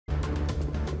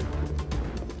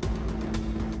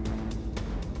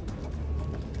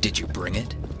Did you bring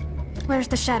it? Where's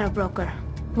the Shadow Broker?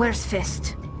 Where's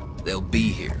Fist? They'll be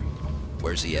here.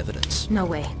 Where's the evidence? No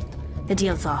way. The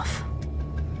deal's off.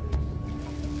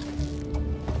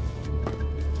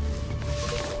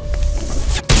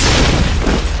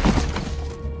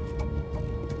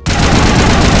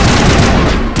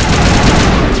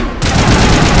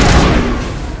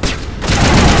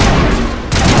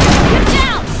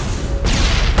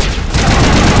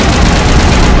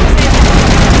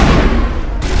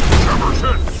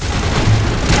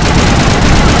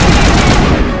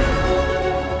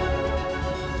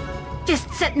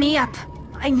 Set me up.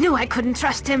 I knew I couldn't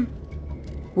trust him.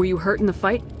 Were you hurt in the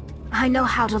fight? I know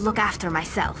how to look after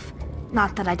myself.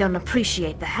 Not that I don't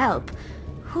appreciate the help.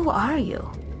 Who are you?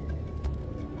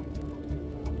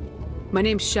 My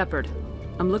name's Shepard.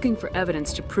 I'm looking for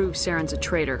evidence to prove Saren's a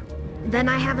traitor. Then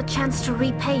I have a chance to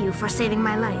repay you for saving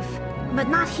my life. But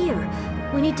not here.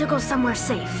 We need to go somewhere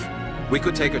safe. We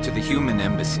could take her to the human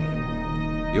embassy.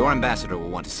 Your ambassador will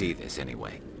want to see this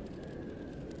anyway.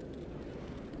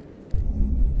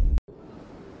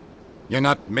 You're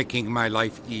not making my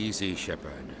life easy,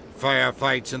 Shepard.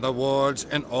 Firefights in the wards,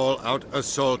 an all-out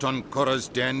assault on Korra's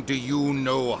den. Do you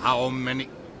know how many...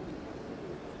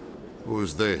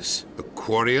 Who's this? A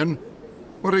Quarian?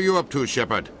 What are you up to,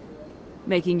 Shepard?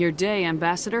 Making your day,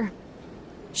 Ambassador.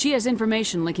 She has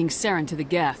information linking Saren to the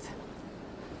Geth.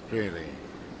 Really?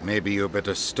 Maybe you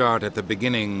better start at the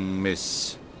beginning,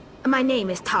 Miss... My name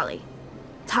is Tali.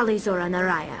 Tali Zorah nar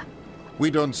Rayya.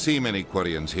 We don't see many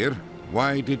Quarians here.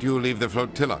 Why did you leave the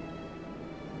flotilla?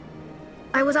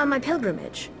 I was on my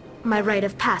pilgrimage. My rite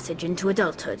of passage into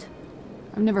adulthood.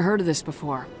 I've never heard of this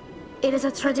before. It is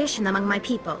a tradition among my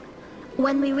people.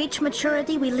 When we reach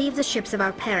maturity, we leave the ships of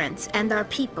our parents and our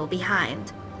people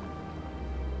behind.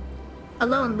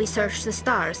 Alone, we search the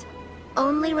stars,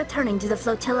 only returning to the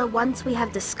flotilla once we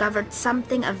have discovered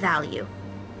something of value.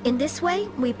 In this way,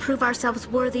 we prove ourselves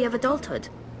worthy of adulthood.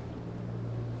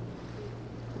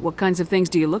 What kinds of things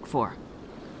do you look for?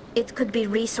 It could be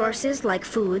resources like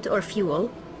food or fuel,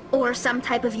 or some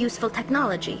type of useful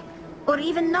technology, or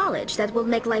even knowledge that will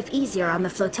make life easier on the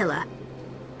flotilla.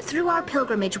 Through our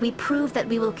pilgrimage, we prove that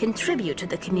we will contribute to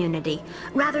the community,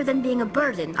 rather than being a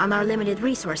burden on our limited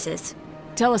resources.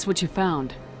 Tell us what you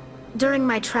found. During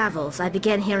my travels, I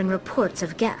began hearing reports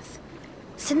of Geth.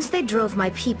 Since they drove my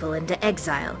people into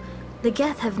exile, the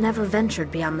Geth have never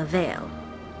ventured beyond the Veil.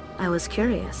 I was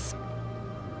curious.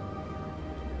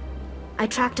 I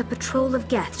tracked a patrol of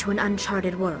Geth to an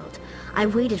uncharted world. I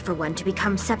waited for one to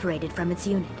become separated from its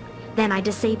unit. Then I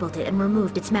disabled it and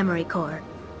removed its memory core.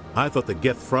 I thought the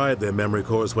Geth fried their memory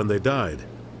cores when they died.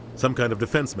 Some kind of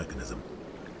defense mechanism.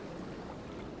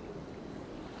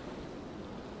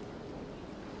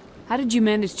 How did you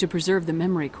manage to preserve the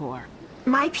memory core?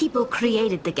 My people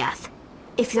created the Geth.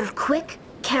 If you're quick,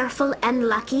 careful, and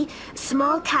lucky,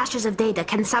 small caches of data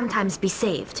can sometimes be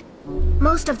saved.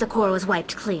 Most of the core was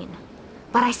wiped clean.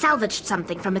 But I salvaged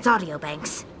something from its audio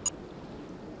banks.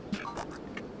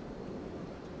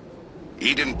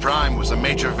 Eden Prime was a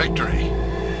major victory.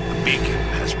 The beacon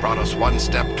has brought us one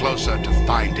step closer to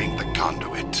finding the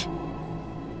conduit.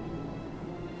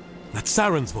 That's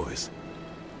Saren's voice.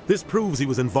 This proves he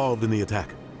was involved in the attack.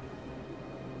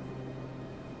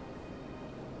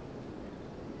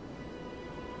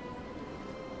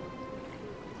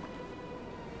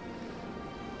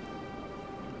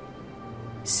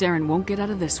 Saren won't get out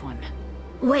of this one.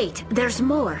 Wait, there's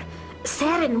more.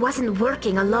 Saren wasn't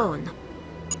working alone.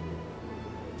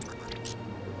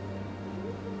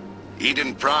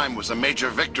 Eden Prime was a major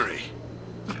victory.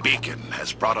 The beacon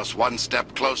has brought us one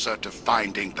step closer to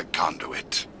finding the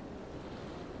conduit.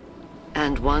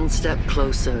 And one step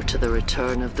closer to the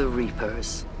return of the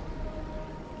Reapers.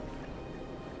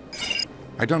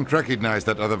 I don't recognize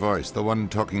that other voice, the one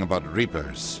talking about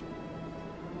Reapers.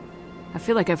 I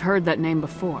feel like I've heard that name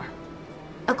before.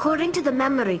 According to the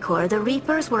memory core, the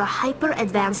Reapers were a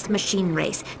hyper-advanced machine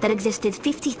race that existed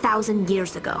 50,000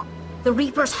 years ago. The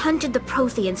Reapers hunted the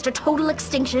Protheans to total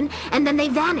extinction, and then they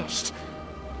vanished.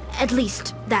 At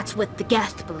least, that's what the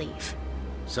Geth believe.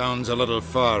 Sounds a little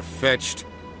far-fetched.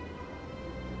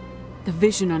 The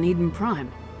vision on Eden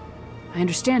Prime. I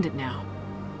understand it now.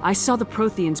 I saw the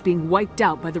Protheans being wiped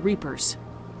out by the Reapers.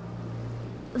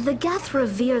 The Geth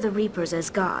revere the Reapers as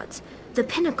gods, the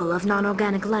pinnacle of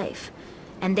non-organic life,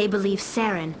 and they believe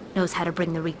Saren knows how to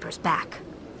bring the Reapers back.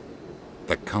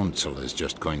 The Council is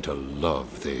just going to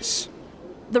love this.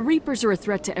 The Reapers are a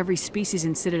threat to every species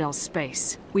in Citadel's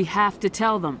space. We have to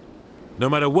tell them. No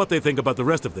matter what they think about the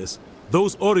rest of this,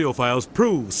 those audio files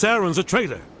prove Saren's a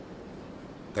traitor.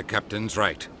 The Captain's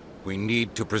right. We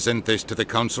need to present this to the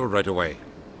Council right away.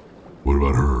 What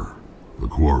about her? The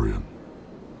Quarian?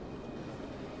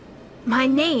 My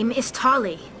name is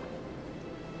Tali.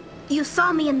 You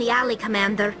saw me in the alley,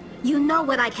 Commander. You know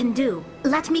what I can do.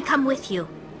 Let me come with you.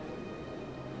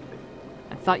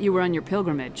 I thought you were on your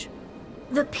pilgrimage.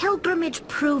 The pilgrimage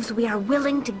proves we are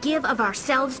willing to give of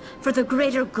ourselves for the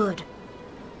greater good.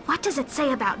 What does it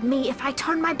say about me if I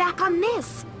turn my back on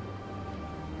this?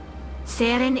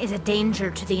 Saren is a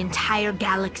danger to the entire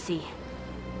galaxy.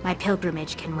 My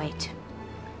pilgrimage can wait.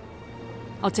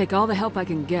 I'll take all the help I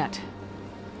can get.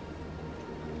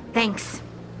 Thanks.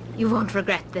 You won't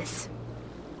regret this.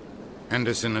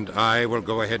 Anderson and I will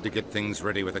go ahead to get things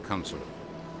ready with the Council.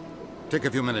 Take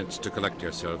a few minutes to collect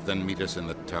yourself, then meet us in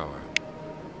the tower.